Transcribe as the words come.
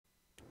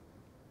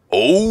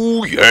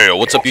Oh yeah,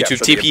 what's up YouTube,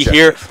 TP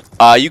here.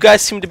 You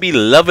guys seem to be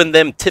loving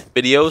them tip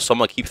videos, so I'm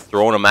gonna keep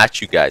throwing them at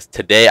you guys.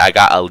 Today I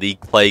got a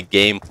league play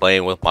game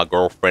playing with my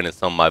girlfriend and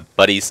some of my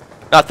buddies.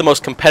 Not the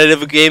most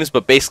competitive of games,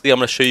 but basically I'm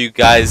gonna show you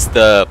guys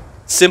the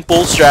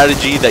simple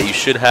strategy that you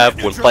should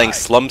have when playing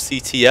Slums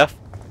CTF,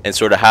 and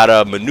sort of how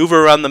to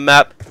maneuver around the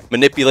map,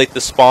 manipulate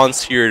the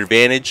spawns to your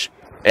advantage,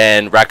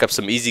 and rack up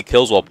some easy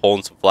kills while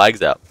pulling some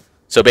flags out.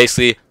 So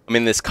basically, I'm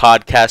in this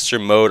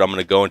codcaster mode. I'm going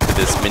to go into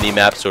this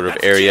mini-map sort of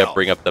area,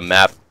 bring up the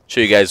map, show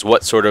you guys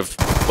what's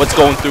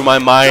going through my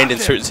mind in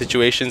certain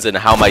situations and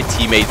how my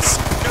teammates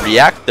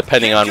react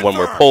depending on when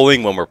we're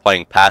pulling, when we're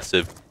playing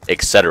passive,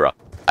 etc.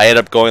 I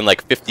ended up going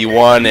like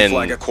 51 and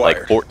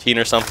like 14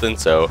 or something,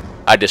 so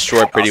I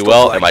destroyed pretty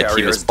well, and my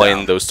team is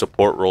playing those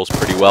support roles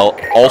pretty well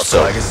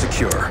also.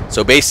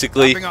 So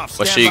basically, I'll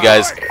show you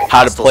guys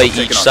how to play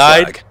each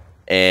side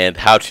and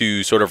how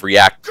to sort of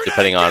react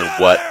depending on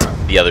what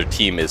the other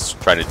team is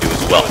trying to do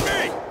as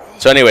well.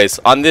 So anyways,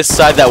 on this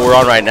side that we're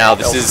on right now,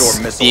 this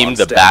is deemed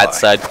the bad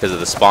side because of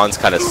the spawns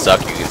kind of suck.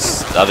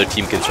 The other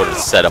team can sort of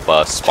set up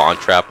a spawn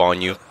trap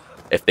on you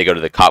if they go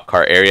to the cop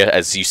car area,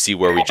 as you see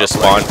where we just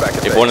spawned.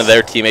 If one of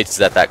their teammates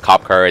is at that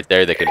cop car right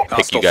there, they can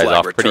pick you guys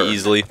off pretty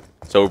easily.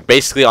 So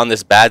basically on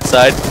this bad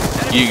side,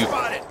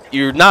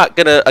 you're not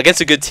gonna,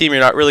 against a good team,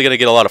 you're not really gonna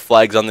get a lot of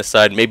flags on this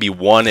side. Maybe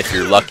one if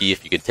you're lucky,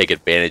 if you can take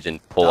advantage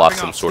and pull off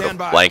some sort of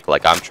blank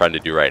like I'm trying to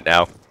do right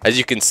now. As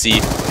you can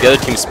see, the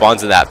other team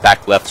spawns in that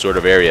back left sort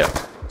of area.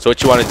 So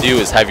what you want to do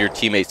is have your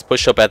teammates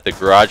push up at the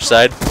garage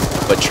side,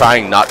 but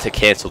trying not to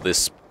cancel this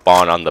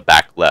spawn on the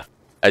back left.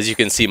 As you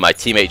can see, my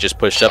teammate just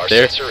pushed up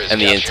there, and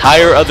the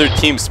entire other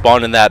team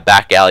spawned in that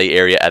back alley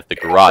area at the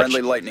garage.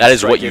 That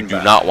is what you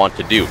do not want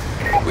to do.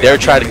 They're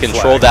trying to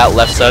control that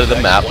left side of the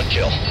map,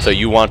 so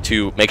you want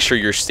to make sure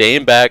you're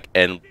staying back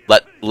and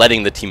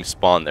letting the team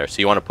spawn there. So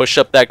you want to push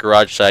up that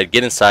garage side,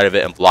 get inside of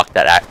it, and block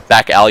that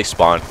back alley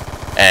spawn.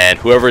 And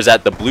whoever's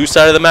at the blue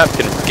side of the map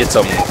can get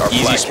some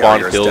easy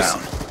spawn kills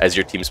as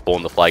your team's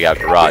pulling the flag out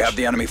garage. We have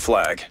the enemy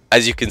flag.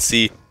 As you can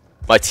see,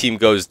 my team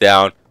goes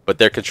down, but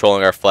they're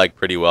controlling our flag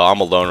pretty well. I'm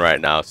alone right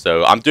now,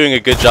 so I'm doing a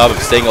good job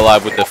of staying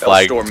alive with the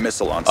flag.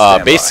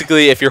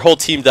 Basically, if your whole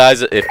team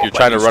dies, if you're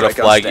trying to run a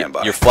flag,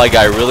 your flag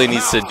guy really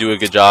needs to do a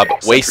good job,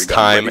 waste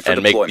time,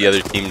 and make the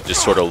other team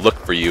just sort of look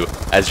for you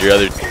as your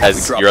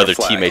other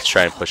teammates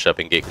try and push up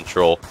and get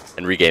control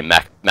and regain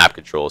map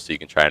control so you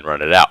can try and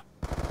run it out.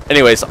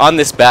 Anyways, on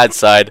this bad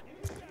side,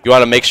 you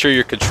want to make sure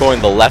you're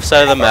controlling the left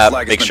side of the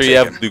map, make sure you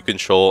have blue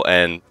control,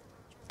 and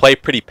play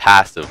pretty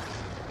passive.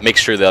 Make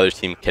sure the other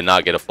team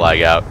cannot get a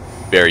flag out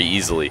very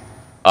easily.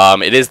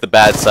 It is the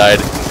bad side.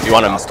 You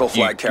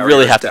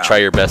really have to try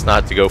your best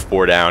not to go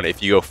 4 down.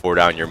 If you go 4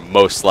 down, you're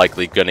most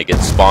likely going to get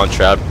spawn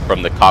trapped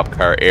from the cop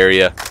car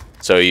area.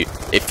 So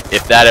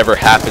if that ever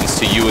happens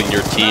to you and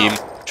your team,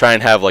 try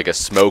and have like a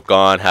smoke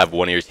on, have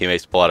one of your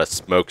teammates pull out a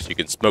smoke so you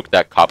can smoke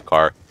that cop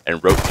car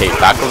and rotate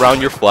back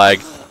around your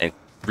flag and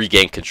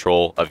regain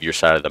control of your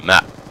side of the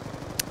map.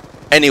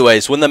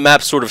 Anyways, when the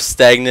map's sort of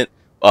stagnant,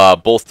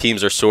 both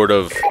teams are sort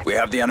of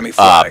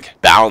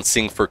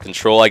balancing for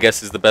control, I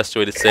guess is the best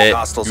way to say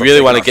it. You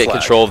really want to get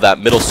control of that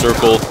middle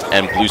circle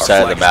and blue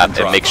side of the map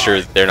and make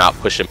sure they're not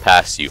pushing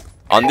past you.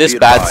 On this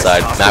bad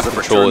side, map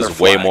control is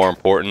way more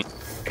important.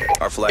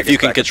 If you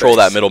can control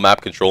that middle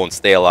map control and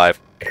stay alive,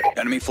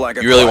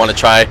 you really want to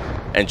try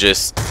and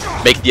just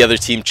make the other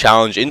team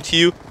challenge into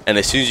you, and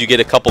as soon as you get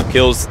a couple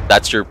kills,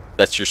 that's your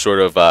sort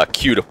of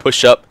cue to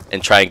push up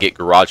and try and get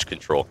garage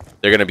control.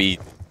 They're going to be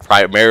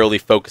primarily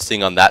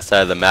focusing on that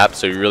side of the map,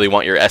 so you really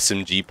want your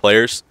SMG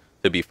players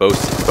to be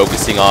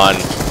focusing on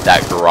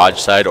that garage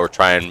side or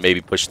try and maybe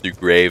push through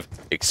grave,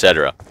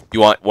 etc. You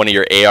want one of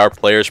your AR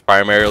players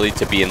primarily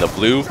to be in the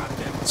blue,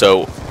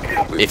 so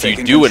if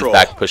you do in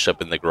fact push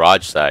up in the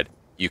garage side,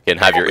 you can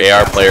have your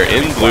AR player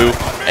in blue,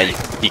 and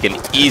he can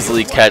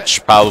easily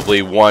catch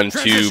probably 1,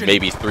 2,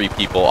 maybe 3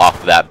 people off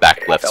of that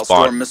back left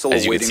spawn,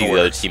 as you can see the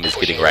other team is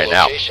getting right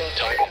now.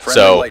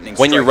 So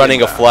when you're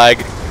running a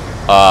flag,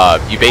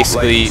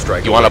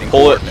 you want to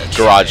pull it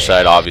garage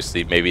side,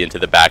 obviously, maybe into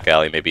the back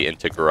alley, maybe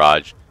into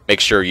garage.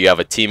 Make sure you have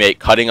a teammate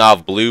cutting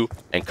off blue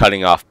and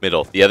cutting off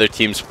middle. The other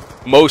team's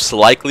most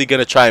likely going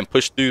to try and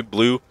push through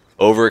blue,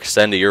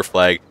 overextend to your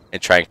flag,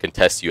 and try and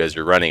contest you as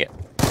you're running it.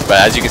 But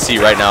as you can see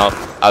right now,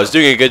 I was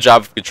doing a good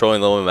job of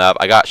controlling the little map.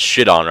 I got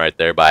shit on right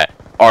there by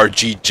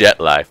RG Jet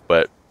Life,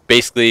 but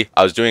basically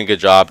I was doing a good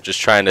job just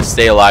trying to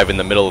stay alive in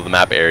the middle of the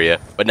map area.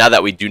 But now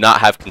that we do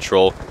not have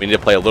control, we need to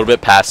play a little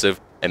bit passive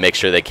and make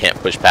sure they can't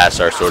push past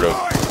our sort of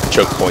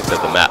choke points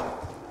of the map.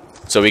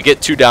 So we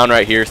get 2 down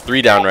right here,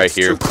 3 down right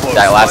here.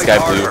 That last guy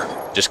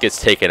blue just gets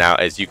taken out.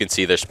 As you can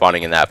see, they're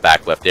spawning in that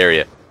back left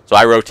area. So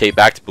I rotate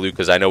back to blue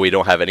because I know we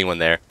don't have anyone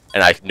there,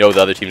 and I know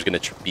the other team's going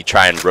to be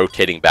trying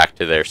rotating back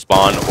to their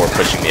spawn or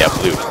pushing me up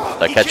blue. So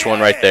I catch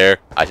one right there.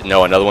 I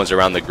know another one's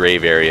around the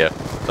grave area,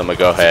 so I'm going to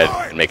go ahead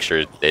and make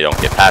sure they don't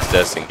get past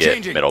us and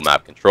get middle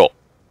map control.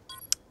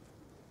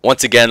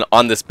 Once again,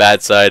 on this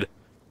bad side,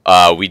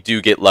 we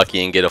do get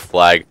lucky and get a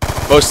flag.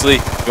 Mostly,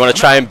 you want to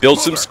try and build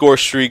some score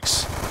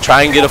streaks,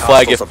 Try and get a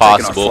flag if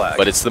possible,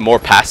 but it's the more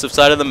passive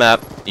side of the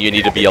map. You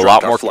need to be a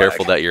lot more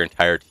careful that your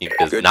entire team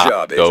does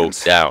not go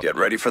down. Get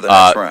ready for the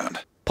next round.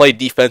 Play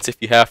defense if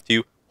you have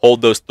to.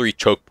 Hold those 3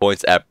 choke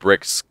points at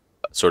bricks,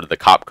 sort of the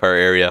cop car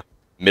area,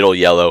 middle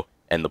yellow,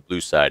 and the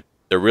blue side.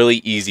 They're really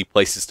easy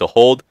places to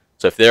hold.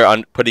 So if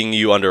they're putting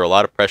you under a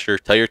lot of pressure,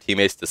 tell your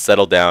teammates to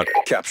settle down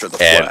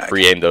and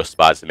pre-aim those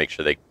spots to make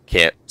sure they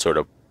can't sort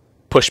of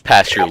push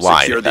past your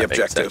line. If that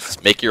makes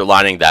sense. Make your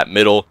lining that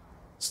middle,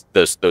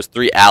 those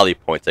 3 alley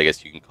points, I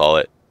guess you can call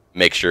it.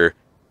 Make sure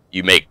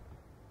you make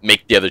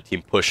the other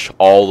team push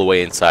all the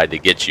way inside to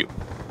get you.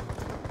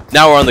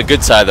 Now we're on the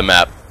good side of the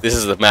map. This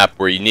is the map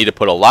where you need to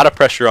put a lot of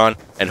pressure on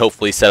and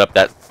hopefully set up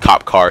that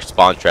cop car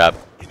spawn trap.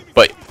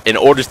 But in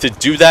order to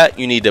do that,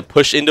 you need to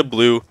push into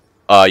blue.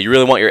 You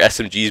really want your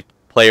SMG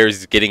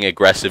players getting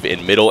aggressive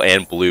in middle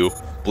and blue.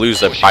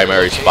 Blue's the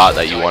primary spot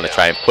that you want to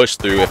try and push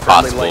through if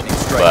possible,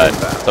 but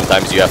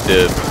sometimes you have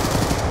to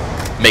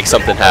make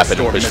something happen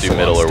and push through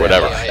middle or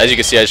whatever. As you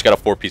can see, I just got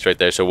a 4-piece right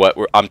there. So what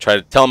I'm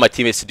telling my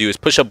teammates to do is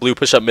push up blue,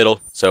 push up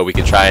middle, so we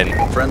can try and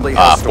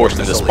force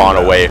them to spawn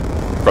away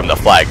from the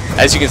flag.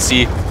 As you can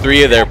see,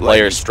 3 of their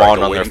players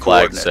spawned on their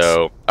flag,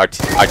 so our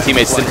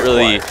teammates didn't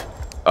really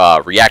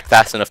react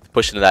fast enough to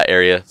push into that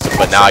area.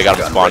 But now I got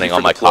them spawning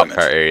on my cop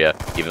car area,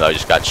 even though I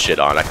just got shit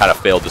on. I kind of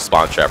failed the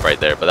spawn trap right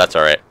there, but that's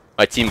alright.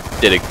 My team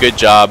did a good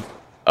job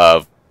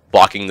of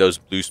blocking those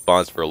blue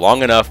spawns for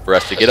long enough for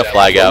us to get a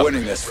flag out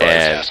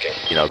and,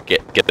 you know,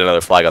 get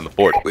another flag on the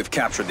board. We've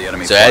captured the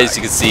enemy so as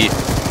you can see,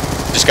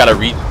 just got to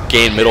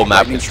regain middle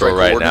map control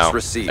right now.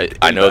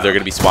 I know they're going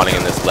to be spawning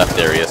in this left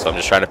area, so I'm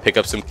just trying to pick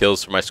up some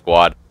kills for my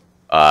squad,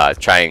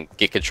 try and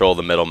get control of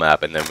the middle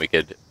map, and then we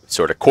could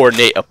sort of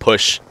coordinate a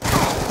push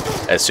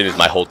as soon as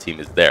my whole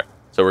team is there.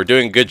 So we're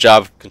doing a good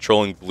job of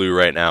controlling blue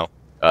right now.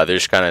 They're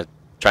just kind of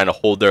trying to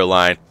hold their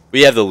line.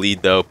 We have the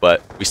lead though,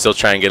 but we still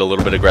try and get a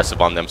little bit aggressive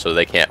on them so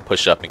they can't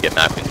push up and get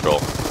map control.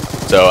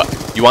 So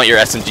you want your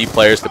SMG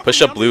players to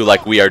push up blue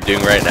like we are doing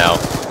right now.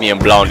 Me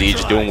and Blondie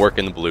just doing work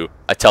in the blue.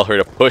 I tell her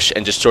to push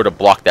and just sort of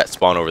block that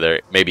spawn over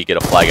there. Maybe get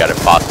a flag out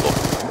if possible.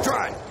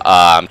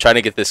 I'm trying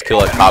to get this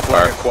kill at cop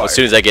car. As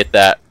soon as I get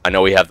that, I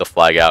know we have the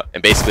flag out.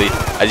 And basically,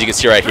 as you can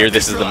see right here,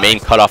 this is the main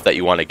cutoff that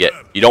you want to get.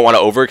 You don't want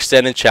to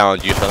overextend and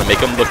challenge. You just want to make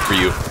them look for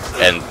you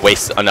and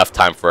waste enough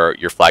time for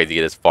your flag to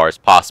get as far as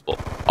possible.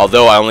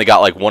 Although I only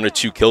got like 1 or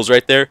 2 kills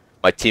right there,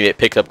 my teammate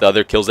picked up the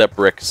other kills at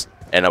bricks,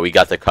 and we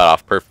got the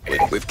cutoff perfectly.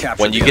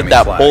 When you get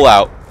that pull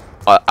out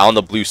on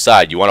the blue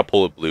side, you want to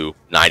pull it blue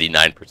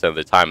 99% of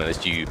the time,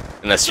 unless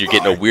you're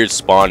getting a weird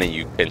spawn and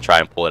you can try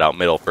and pull it out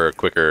middle for a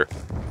quicker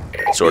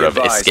sort of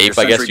escape,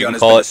 I guess you can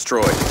call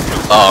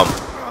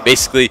it.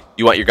 Basically,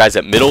 you want your guys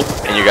at middle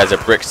and your guys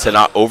at bricks to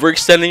not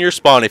overextend in your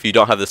spawn if you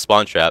don't have the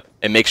spawn trap,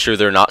 and make sure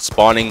they're not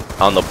spawning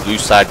on the blue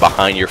side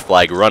behind your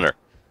flag runner.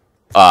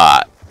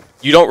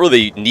 You don't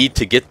really need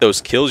to get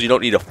those kills. You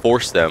don't need to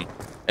force them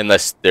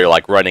unless they're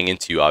like running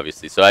into you,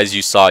 obviously. So as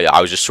you saw,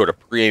 I was just sort of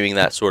pre-aiming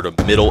that sort of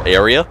middle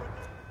area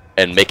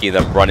and making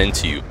them run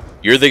into you.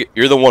 You're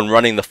the one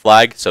running the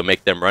flag, so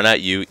make them run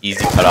at you.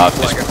 Easy cutoff,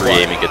 just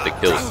pre-aim and get the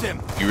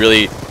kills. You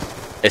really,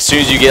 as soon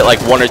as you get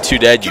like 1 or 2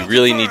 dead, you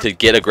really need to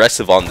get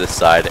aggressive on this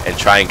side and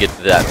try and get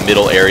to that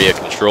middle area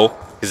control,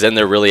 because then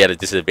they're really at a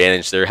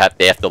disadvantage. They have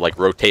to like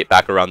rotate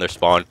back around their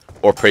spawn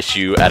or push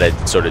you at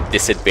a sort of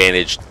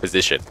disadvantaged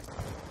position.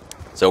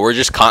 So we're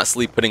just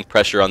constantly putting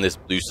pressure on this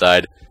blue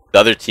side. The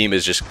other team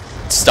is just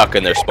stuck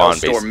in their spawn,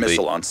 basically.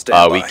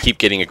 We keep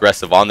getting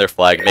aggressive on their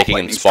flag, making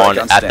them spawn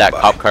at that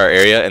cop car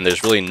area, and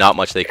there's really not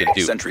much they can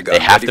do. They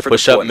have to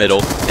push up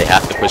middle, they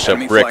have to push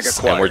up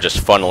bricks, and we're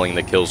just funneling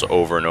the kills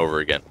over and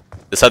over again.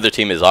 This other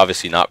team is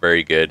obviously not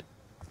very good.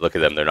 Look at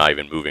them, they're not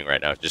even moving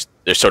right now. Just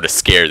they're sort of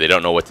scared, they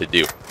don't know what to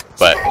do.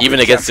 But even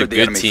against a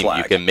good team,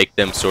 you can make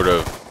them sort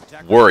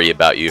of worry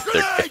about you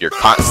if you're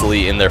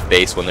constantly in their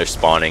face when they're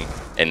spawning,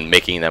 and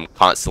making them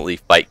constantly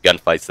fight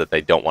gunfights that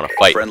they don't want to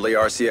fight. Friendly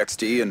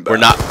RCXD and we're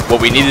not.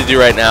 What we need to do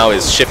right now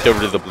is shift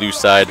over to the blue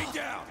side.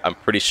 I'm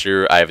pretty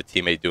sure I have a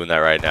teammate doing that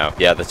right now.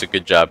 Yeah, that's a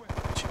good job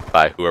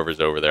by whoever's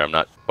over there. I'm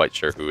not quite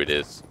sure who it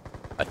is.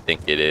 I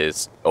think it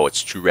is. Oh,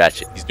 it's True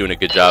Ratchet. He's doing a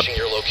good job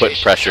putting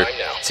pressure.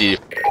 See,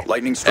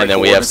 and then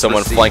we have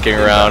someone flanking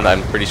around.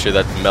 I'm pretty sure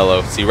that's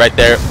Mello. See right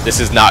there. This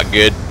is not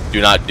good.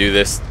 Do not do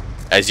this.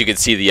 As you can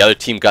see, the other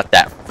team got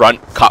that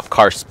front cop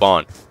car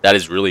spawn. That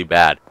is really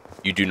bad.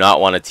 You do not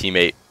want a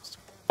teammate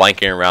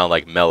flanking around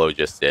like Mello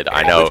just did.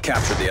 I know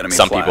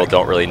some people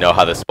don't really know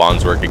how the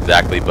spawns work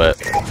exactly, but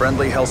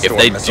if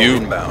they do,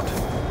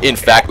 in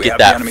fact, get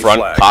that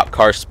front cop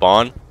car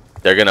spawn,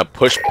 they're going to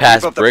push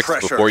past bricks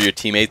before your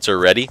teammates are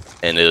ready,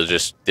 and it'll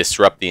just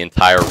disrupt the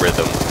entire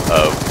rhythm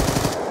of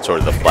sort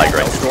of the flag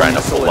right you're trying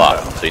to pull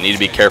off. So you need to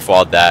be careful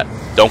of that.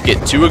 Don't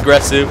get too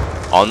aggressive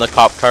on the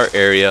cop car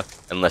area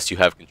unless you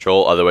have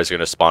control, otherwise you're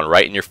going to spawn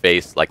right in your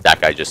face like that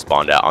guy just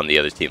spawned out on the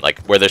other team. Like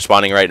where they're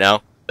spawning right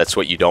now, that's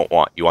what you don't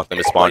want. You want them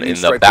to spawn in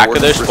the back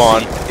of their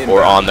spawn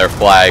or on their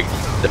flag,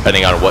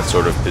 depending on what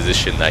sort of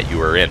position that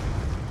you are in.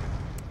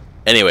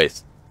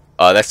 Anyways,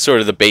 that's sort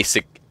of the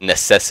basic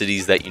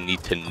necessities that you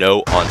need to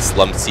know on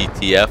Slums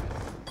CTF.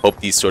 Hope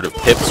these sort of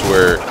tips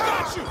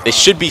they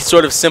should be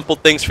sort of simple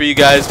things for you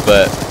guys,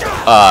 but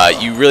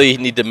you really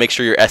need to make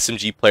sure your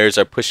SMG players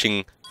are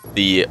pushing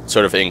the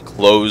sort of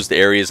enclosed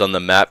areas on the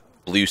map,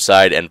 blue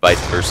side, and vice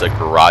versa,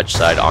 garage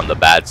side on the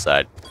bad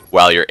side,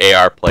 while your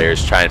AR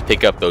players try and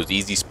pick up those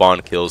easy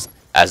spawn kills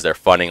as they're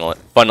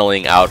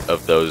funneling out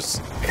of those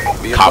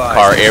cop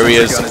car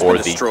areas or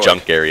the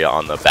junk area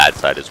on the bad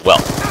side as well.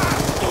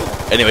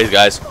 Anyways,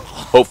 guys,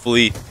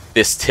 hopefully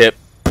this tip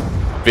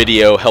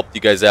video helped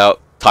you guys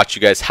out, taught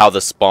you guys how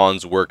the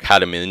spawns work, how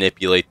to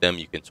manipulate them.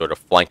 You can sort of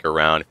flank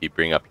around if you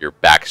bring up your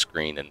back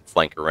screen and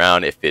flank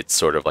around if it's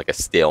sort of like a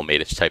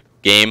stalemate-ish type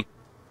of game.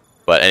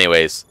 But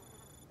anyways,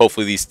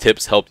 hopefully these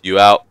tips helped you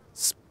out.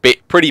 It's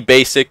pretty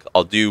basic.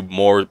 I'll do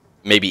more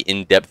maybe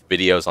in-depth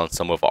videos on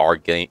some of our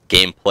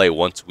gameplay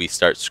once we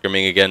start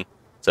scrimming again.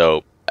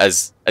 So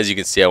as you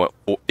can see, I went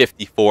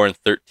 54 and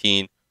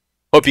 13.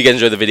 Hope you guys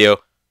enjoyed the video.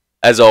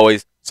 As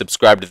always,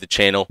 subscribe to the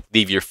channel,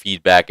 leave your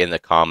feedback in the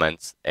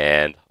comments,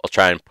 and I'll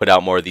try and put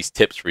out more of these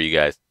tips for you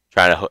guys,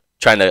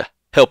 trying to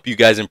help you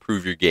guys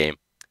improve your game.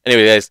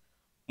 Anyway, guys,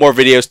 more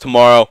videos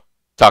tomorrow.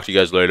 Talk to you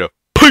guys later.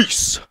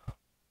 Peace!